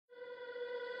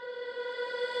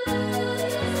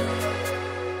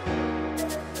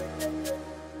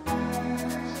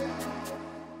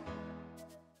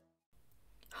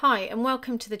Hi and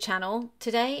welcome to the channel.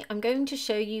 Today I'm going to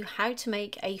show you how to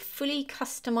make a fully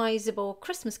customizable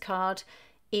Christmas card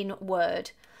in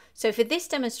Word. So for this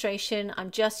demonstration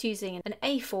I'm just using an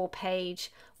A4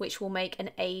 page which will make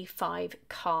an A5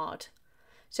 card.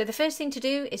 So the first thing to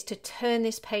do is to turn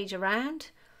this page around.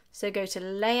 So go to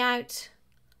Layout,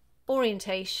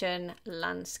 Orientation,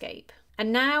 Landscape.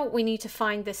 And now we need to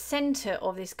find the center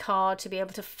of this card to be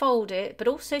able to fold it, but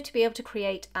also to be able to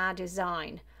create our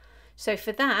design. So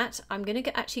for that, I'm going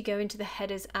to actually go into the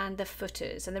headers and the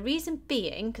footers. And the reason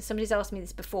being, because somebody's asked me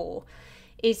this before,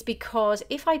 is because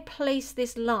if I place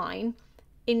this line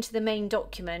into the main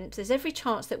document, there's every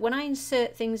chance that when I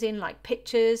insert things in like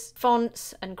pictures,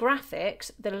 fonts and graphics,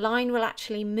 the line will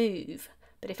actually move.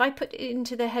 But if I put it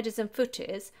into the headers and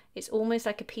footers, it's almost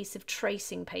like a piece of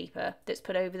tracing paper that's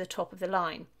put over the top of the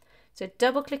line. So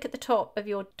double click at the top of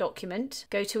your document,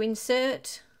 go to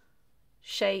Insert,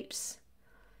 Shapes,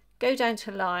 go down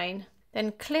to Line,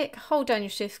 then click, hold down your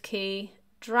Shift key,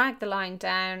 drag the line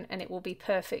down and it will be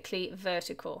perfectly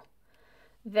vertical.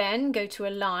 Then go to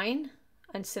Align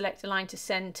and select Align to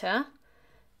Center.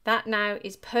 That now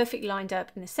is perfectly lined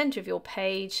up in the center of your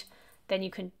page. Then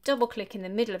you can double click in the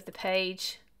middle of the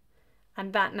page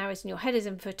and that now is in your headers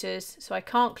and footers. So I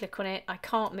can't click on it, I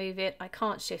can't move it, I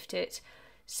can't shift it.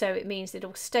 So it means that it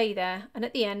will stay there and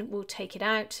at the end we'll take it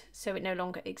out so it no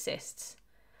longer exists.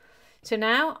 So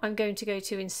now I'm going to go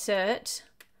to Insert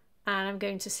and I'm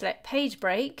going to select Page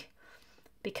Break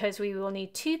because we will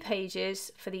need two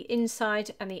pages for the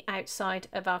inside and the outside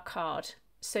of our card.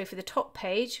 So for the top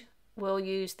page, we'll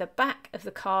use the back of the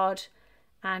card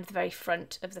and the very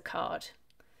front of the card.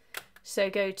 So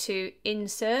go to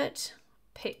Insert,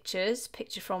 Pictures,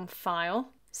 Picture from File.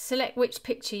 Select which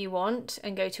picture you want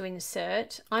and go to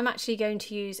Insert. I'm actually going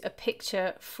to use a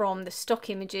picture from the stock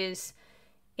images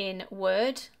in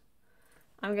Word.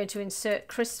 I'm going to insert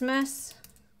Christmas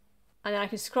and then I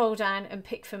can scroll down and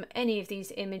pick from any of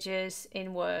these images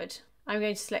in Word. I'm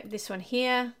going to select this one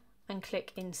here and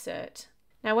click Insert.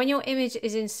 Now when your image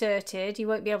is inserted you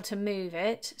won't be able to move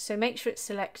it, so make sure it's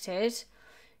selected.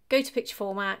 Go to Picture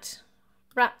Format,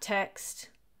 Wrap Text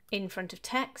in front of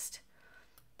text,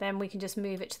 then we can just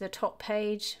move it to the top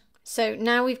page. So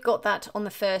now we've got that on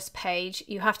the first page,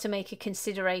 you have to make a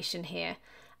consideration here.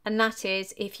 And that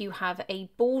is if you have a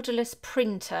borderless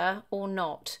printer or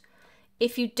not.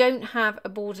 If you don't have a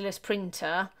borderless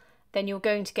printer, then you're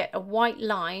going to get a white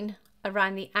line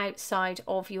around the outside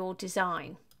of your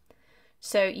design.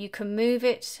 So you can move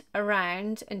it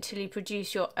around until you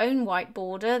produce your own white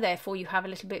border, therefore you have a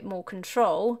little bit more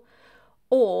control,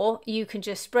 or you can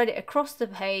just spread it across the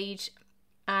page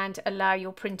and allow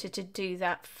your printer to do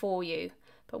that for you.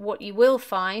 But what you will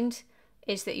find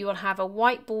is that you will have a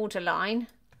white border line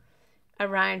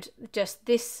around just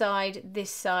this side and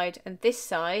this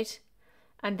side,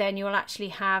 and then you'll actually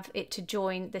have it to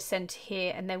join the center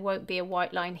here and there won't be a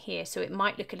white line here, so it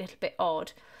might look a little bit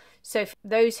odd. So for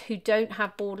those who don't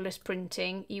have borderless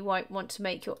printing, you might want to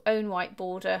make your own white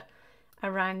border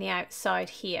around the outside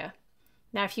here.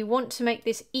 Now if you want to make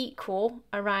this equal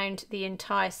around the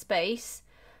entire space,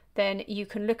 then you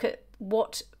can look at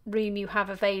what room you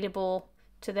have available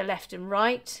to the left and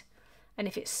right. And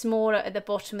if it's smaller at the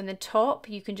bottom and the top,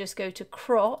 you can just go to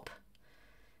Crop.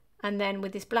 And then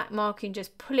with this black marking,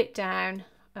 just pull it down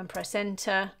and press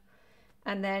Enter.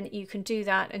 And then you can do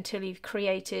that until you've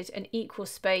created an equal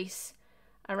space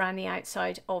around the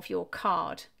outside of your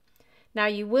card. Now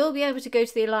you will be able to go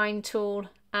to the Align tool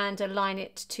and align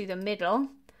it to the middle.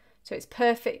 So it's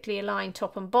perfectly aligned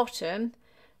top and bottom,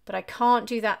 but I can't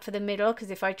do that for the middle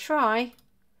because if I try,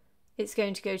 it's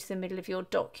going to go to the middle of your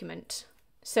document.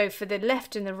 So for the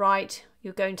left and the right,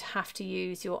 you're going to have to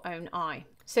use your own eye.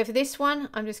 So for this one,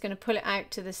 I'm just going to pull it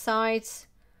out to the sides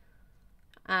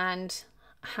and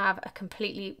have a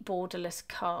completely borderless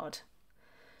card.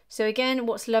 So again,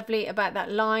 what's lovely about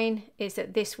that line is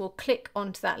that this will click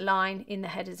onto that line in the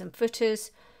headers and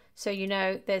footers. So you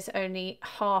know there's only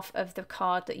half of the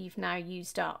card that you've now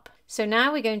used up. So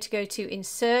now we're going to go to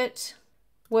Insert,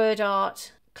 Word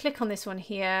Art, click on this one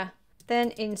here,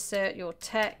 then insert your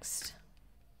text.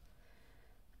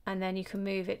 And then you can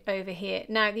move it over here.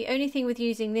 Now the only thing with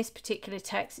using this particular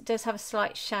text, it does have a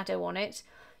slight shadow on it.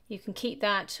 You can keep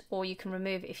that or you can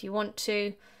remove it if you want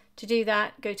to. To do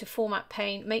that, go to Format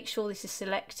Pane, make sure this is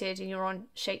selected and you're on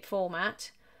Shape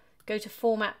Format. Go to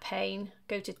Format Pane,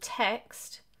 go to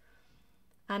Text,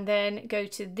 and then go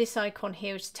to this icon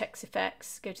here, which is Text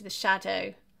Effects, go to the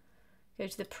Shadow, go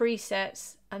to the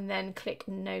Presets, and then click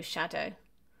No Shadow.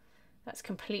 That's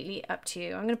completely up to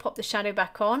you. I'm going to pop the shadow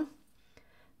back on.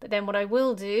 But then what I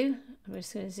will do, I'm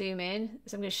just going to zoom in,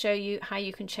 is I'm going to show you how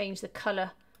you can change the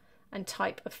colour and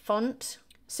type of font.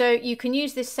 So you can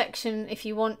use this section if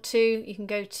you want to. You can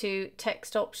go to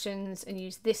text options and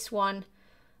use this one.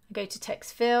 Go to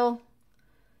text fill.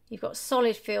 You've got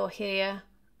solid fill here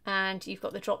and you've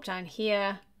got the drop down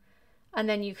here, and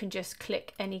then you can just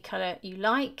click any color you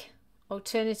like.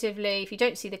 Alternatively, if you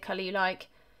don't see the color you like,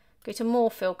 go to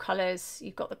more fill colors.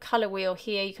 You've got the color wheel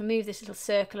here. You can move this little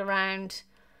circle around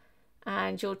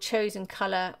and your chosen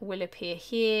color will appear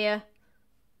here,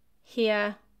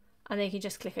 here, and then you can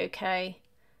just click OK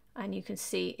and you can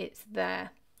see it's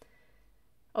there.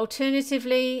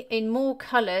 Alternatively, in more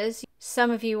colors,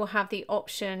 some of you will have the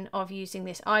option of using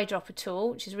this eyedropper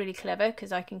tool, which is really clever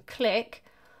because I can click,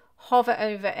 hover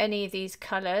over any of these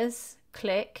colors,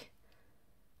 click,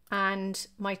 and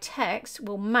my text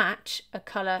will match a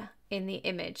color in the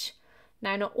image.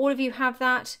 Now, not all of you have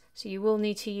that, so you will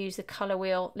need to use the color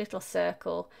wheel little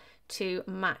circle to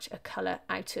match a color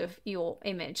out of your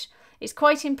image. It's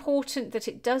quite important that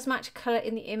it does match a color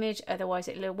in the image, otherwise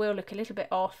it will look a little bit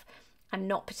off and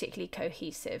not particularly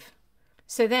cohesive.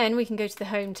 So then we can go to the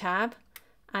Home tab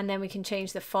and then we can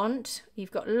change the font.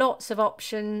 You've got lots of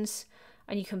options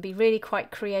and you can be really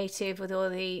quite creative with all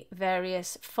the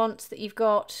various fonts that you've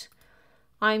got.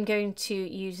 I'm going to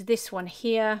use this one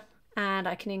here, and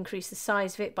I can increase the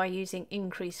size of it by using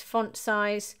increase font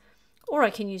size, or I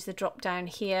can use the drop down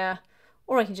here,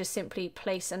 or I can just simply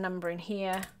place a number in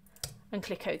here and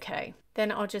click OK.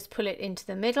 Then I'll just pull it into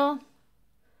the middle,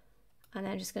 and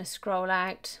then I'm just going to scroll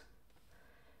out.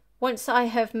 Once I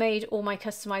have made all my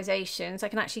customizations, I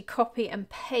can actually copy and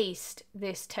paste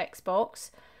this text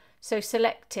box. So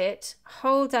select it,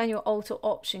 hold down your Alt or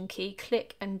Option key,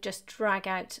 click and just drag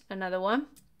out another one.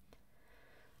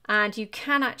 And you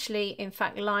can actually, in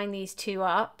fact, line these two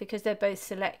up because they're both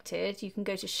selected. You can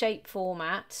go to Shape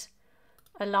Format,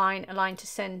 Align to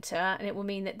Center, and it will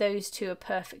mean that those two are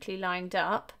perfectly lined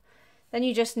up. Then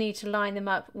you just need to line them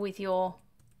up with your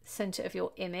center of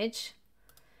your image.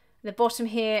 At the bottom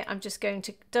here, I'm just going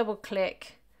to double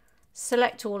click,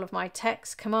 select all of my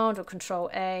text, Command or Control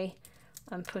A,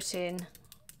 and put in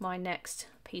my next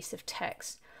piece of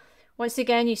text. Once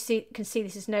again, you can see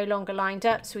this is no longer lined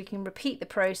up, so we can repeat the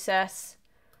process,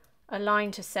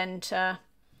 align to center,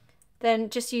 then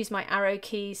just use my arrow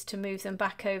keys to move them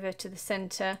back over to the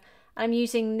center. I'm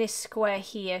using this square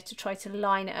here to try to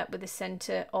line it up with the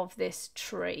center of this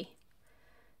tree.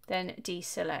 Then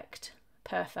deselect.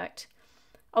 Perfect.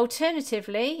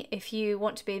 Alternatively, if you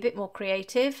want to be a bit more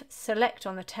creative, select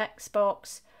on the text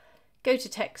box, go to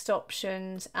text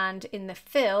options, and in the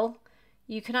fill,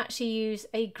 you can actually use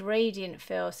a gradient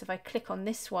fill. So if I click on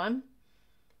this one,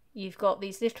 you've got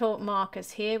these little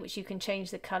markers here which you can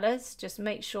change the colors. Just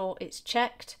make sure it's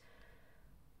checked.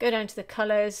 Go down to the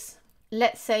colors.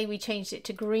 Let's say we changed it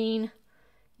to green.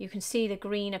 You can see the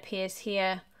green appears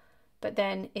here, but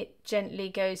then it gently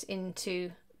goes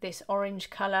into this orange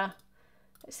color.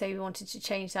 Let's say we wanted to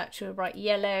change that to a bright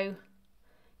yellow.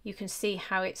 You can see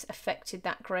how it's affected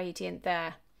that gradient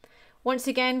there. Once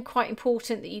again, quite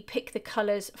important that you pick the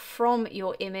colors from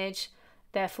your image,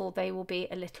 therefore they will be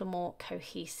a little more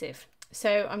cohesive.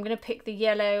 So I'm going to pick the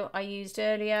yellow I used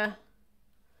earlier,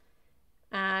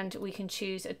 and we can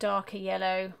choose a darker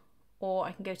yellow, or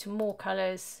I can go to more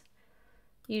colors,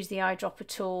 use the eyedropper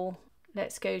tool.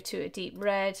 Let's go to a deep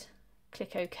red,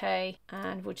 click OK,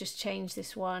 and we'll just change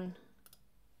this one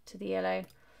to the yellow,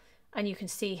 and you can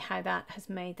see how that has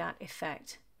made that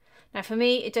effect. Now for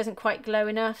me, it doesn't quite glow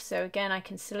enough, so again, I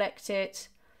can select it.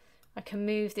 I can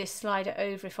move this slider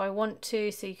over if I want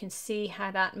to, so you can see how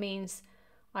that means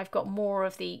I've got more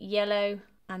of the yellow,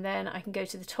 and then I can go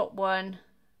to the top one,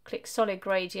 click solid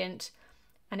gradient,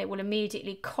 and it will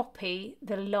immediately copy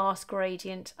the last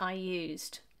gradient I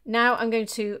used. Now I'm going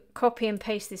to copy and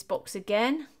paste this box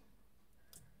again,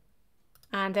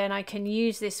 and then I can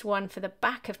use this one for the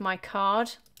back of my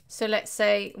card. So let's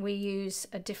say we use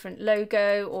a different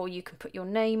logo, or you can put your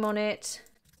name on it.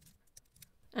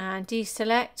 And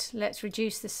deselect. Let's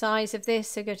reduce the size of this.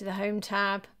 So go to the Home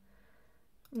tab,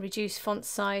 reduce font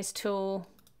size tool.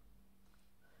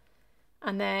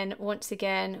 And then once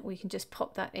again, we can just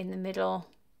pop that in the middle,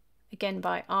 again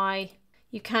by eye.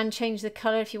 You can change the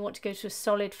color if you want to go to a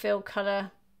solid fill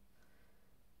color.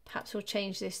 Perhaps we'll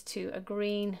change this to a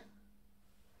green.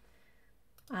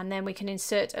 And then we can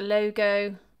insert a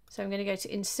logo. So I'm going to go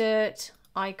to Insert,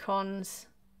 Icons.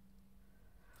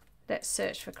 Let's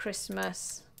search for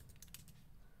Christmas.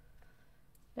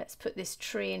 Let's put this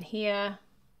tree in here.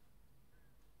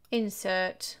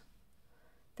 Insert.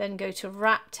 Then go to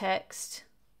Wrap Text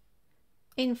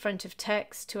in front of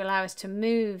text to allow us to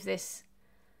move this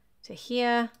to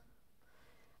here.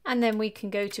 And then we can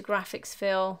go to Graphics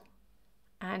Fill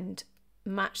and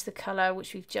match the colour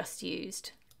which we've just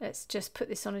used. Let's just put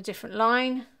this on a different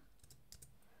line.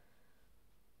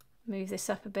 Move this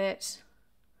up a bit.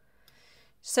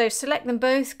 So select them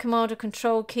both, Command or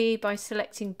Control key by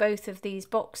selecting both of these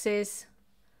boxes.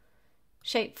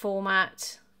 Shape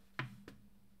format,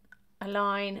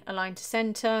 align to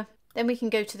center. Then we can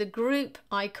go to the group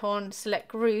icon, select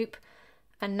group,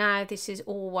 and now this is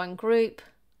all one group.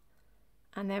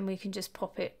 And then we can just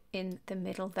pop it in the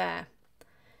middle there.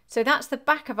 So that's the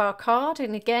back of our card.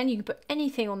 And again, you can put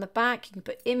anything on the back. You can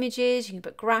put images, you can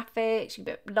put graphics, you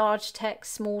can put large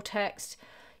text, small text.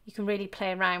 You can really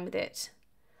play around with it.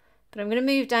 But I'm going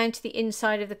to move down to the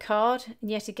inside of the card. And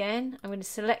yet again, I'm going to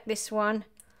select this one,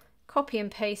 copy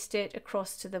and paste it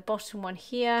across to the bottom one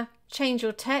here. Change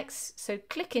your text. So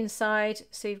click inside.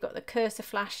 So you've got the cursor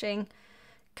flashing.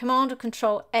 Command or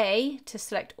Control A to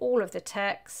select all of the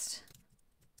text.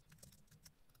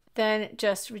 Then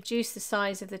just reduce the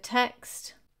size of the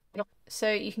text.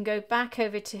 So you can go back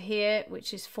over to here,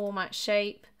 which is Format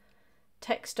Shape,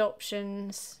 Text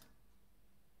Options,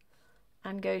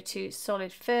 and go to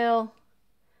Solid Fill.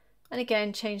 And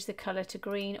again, change the color to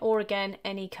green, or again,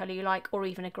 any color you like, or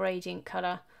even a gradient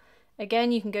color.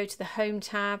 Again, you can go to the Home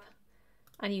tab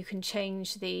and you can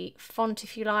change the font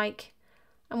if you like.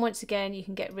 And once again, you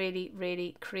can get really,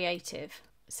 really creative.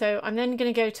 So I'm then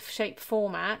going to go to Shape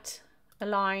Format,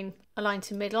 align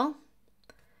to middle,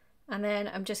 and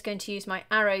then I'm just going to use my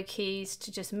arrow keys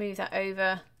to just move that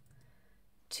over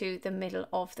to the middle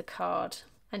of the card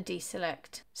and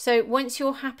deselect. So once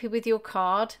you're happy with your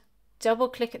card, double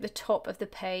click at the top of the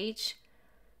page,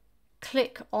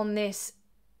 click on this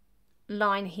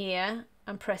line here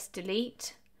and press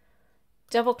delete,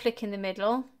 double click in the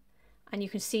middle, and you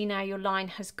can see now your line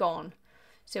has gone.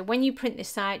 So when you print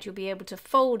this out, you'll be able to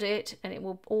fold it and it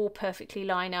will all perfectly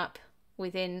line up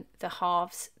within the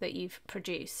halves that you've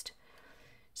produced.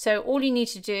 So all you need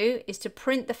to do is to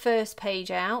print the first page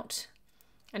out,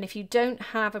 and if you don't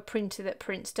have a printer that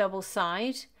prints double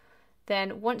side,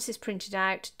 then once it's printed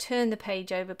out, turn the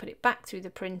page over, put it back through the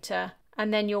printer,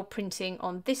 and then you're printing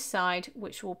on this side,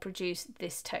 which will produce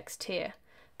this text here.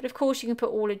 But of course you can put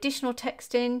all additional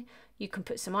text in, you can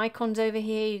put some icons over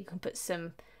here, you can put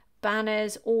some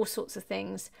banners, all sorts of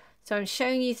things. So I'm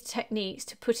showing you the techniques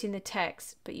to put in the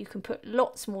text, but you can put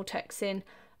lots more text in,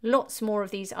 lots more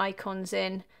of these icons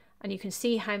in, and you can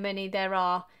see how many there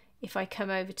are if I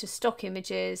come over to stock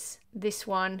images, this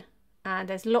one, and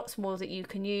there's lots more that you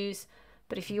can use.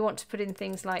 But if you want to put in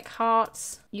things like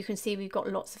hearts, you can see we've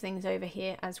got lots of things over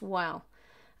here as well.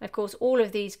 And of course, all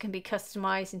of these can be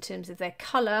customized in terms of their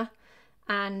color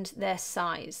and their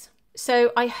size.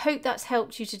 So I hope that's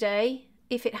helped you today.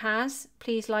 If it has,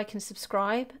 please like and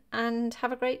subscribe, and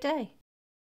have a great day.